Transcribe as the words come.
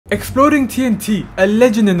ExplodingTNT, a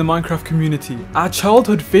legend in the Minecraft community, our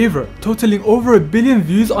childhood favorite, totaling over 1 billion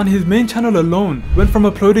views on his main channel alone, went from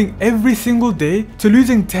uploading every single day to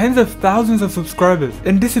losing tens of thousands of subscribers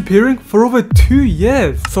and disappearing for over 2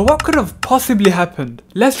 years. So what could have possibly happened?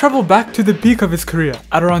 Let's travel back to the peak of his career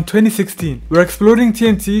at around 2016, where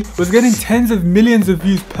ExplodingTNT was getting tens of millions of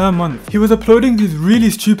views per month. He was uploading these really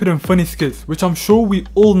stupid and funny skits, which I'm sure we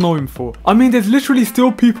all know him for. I mean, there's literally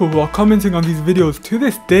still people who are commenting on these videos to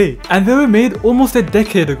this day, and they were made almost a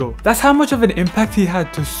decade ago. That's how much of an impact he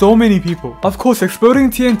had to so many people. Of course,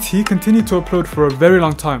 ExplodingTNT continued to upload for a very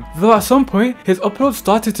long time, though at some point his uploads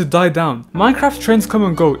started to die down. Minecraft trends come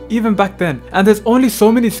and go even back then, and there's only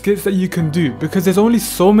so many skits that you can do because there's only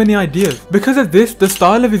so many ideas. Because of this, the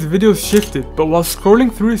style of his videos shifted, but while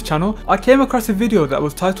scrolling through his channel, I came across a video that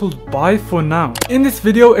was titled Bye For Now. In this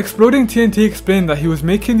video, ExplodingTNT explained that he was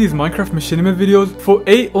making these Minecraft machinima videos for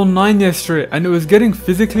 8 or 9 years straight, and it was getting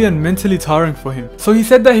physically and mentally tiring for him. So he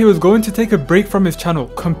said that he was going to take a break from his channel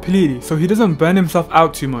completely so he doesn't burn himself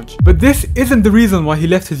out too much. But this isn't the reason why he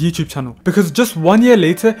left his YouTube channel, because just 1 year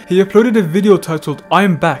later he uploaded a video titled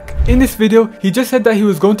I'm Back. In this video he just said that he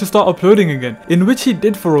was going to start uploading again, in which he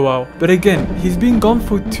did for a while, but again he's been gone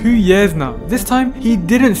for 2 years now. This time he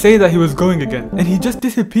didn't say that he was going again, and he just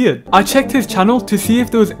disappeared. I checked his channel to see if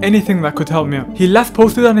there was anything that could help me out. He last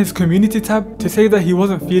posted on his community tab to say that he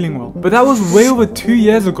wasn't feeling well, but that was way over 2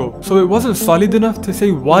 years ago, so it wasn't solid enough to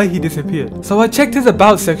say why he disappeared. So I checked his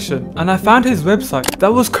about section and I found his website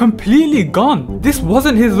that was completely gone. This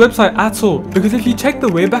wasn't his website at all, because if you check the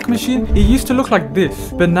Wayback Machine, it used to look like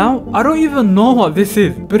this, but now I don't even know what this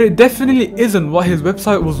is, but it definitely isn't what his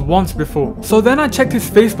website was once before. So then I checked his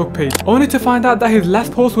Facebook page, only to find out that his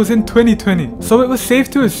last post was in 2020, so it was safe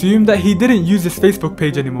to assume that he didn't use his Facebook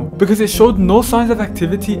page anymore, because it showed no signs of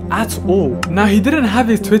activity at all. Now he didn't have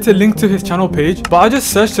his Twitter linked to his channel page, but I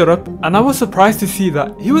just searched it up and I was surprised to see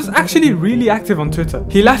that he was actually really active on Twitter.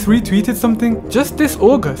 He last retweeted something just this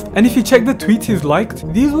August, and if you check the tweets he's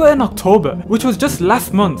liked, these were in October, which was just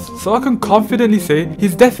last month, so I can confidently say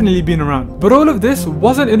he's definitely been around. But all of this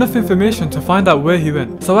wasn't enough information to find out where he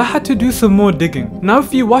went, so I had to do some more digging. Now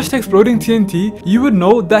if you watched ExplodingTNT, you would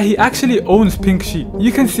know that he actually owns Pink Sheep.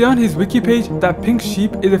 You can see on his wiki page that Pink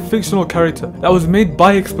Sheep is a fictional character that was made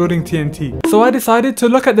by ExplodingTNT. So I decided to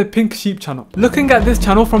look at the Pink Sheep channel. Looking at this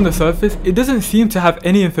channel from the surface, it doesn't seem to have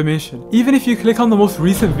any information. Even if you click on the most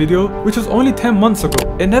recent video, which was only 10 months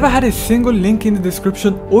ago, it never had a single link in the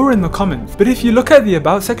description or in the comments. But if you look at the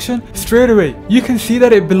about section, straight away, you can see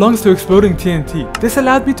that it belongs to ExplodingTNT. This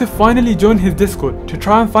allowed me to finally join his Discord to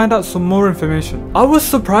try and find out some more information. I was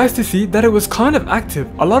surprised to see that it was kind of active.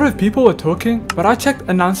 A lot of people were talking, but I checked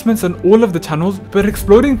announcements on all of the channels, but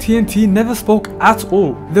ExplodingTNT never spoke at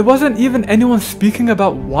all. There wasn't even anyone speaking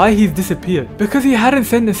about why he's disappeared. Because he hadn't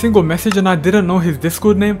sent a single message and I didn't know his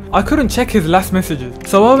Discord name, I couldn't check his last messages.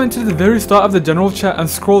 So I went to the very start of the general chat and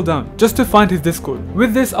scrolled down just to find his Discord.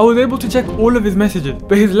 With this, I was able to check all of his messages,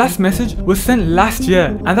 but his last message was sent last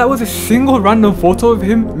year, and that was a single random photo of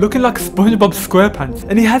him looking like SpongeBob SquarePants,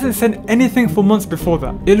 and he hasn't sent anything for months before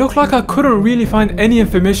that. It looked like I couldn't really find any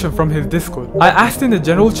information from his Discord. I asked in the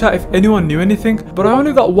general chat if anyone knew anything, but I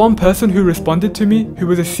only got one person who responded to me, who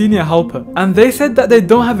was a senior helper, and they said that they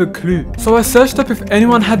don't have a clue. So I searched up if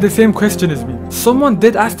anyone had the same question as me. Someone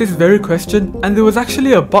did ask this very question, and there was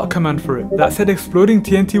actually a bot command for it that said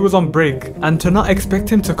ExplodingTNT was on break and to not expect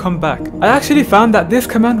him to come back. I actually found that this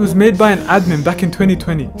command was made by an admin back in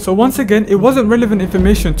 2020, so once again it wasn't relevant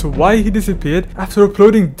information to why he disappeared after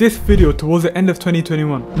uploading this video towards the end of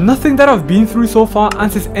 2021. Nothing that I've been through so far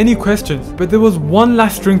answers any questions, but there was one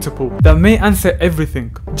last string to pull that may answer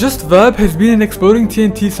everything. Just Verb has been in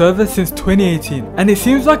ExplodingTNT server since 2018, and it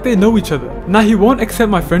seems like they know each other. Now he won't accept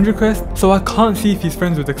my friend request, so I can't see if he's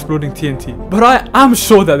friends with ExplodingTNT, but I am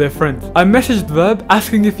sure that they're friends. I messaged Verb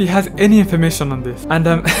asking if he has any information on this,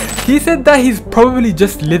 and he said that he's probably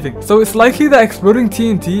just living. So it's likely that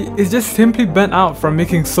ExplodingTNT is just simply burnt out from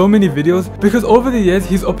making so many videos, because over the years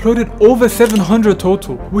he's uploaded over 700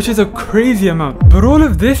 total, which is a crazy amount. But all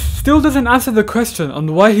of this still doesn't answer the question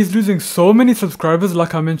on why he's losing so many subscribers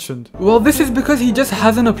like I mentioned. Well, this is because he just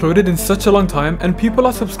hasn't uploaded in such a long time, and people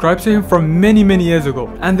are subscribed to him from many years ago,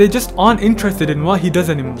 and they just aren't interested in what he does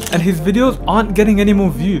anymore, and his videos aren't getting any more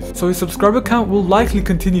views, so his subscriber count will likely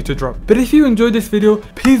continue to drop. But if you enjoyed this video,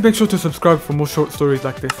 please make sure to subscribe for more short stories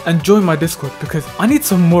like this and join my Discord, because I need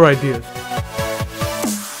some more ideas.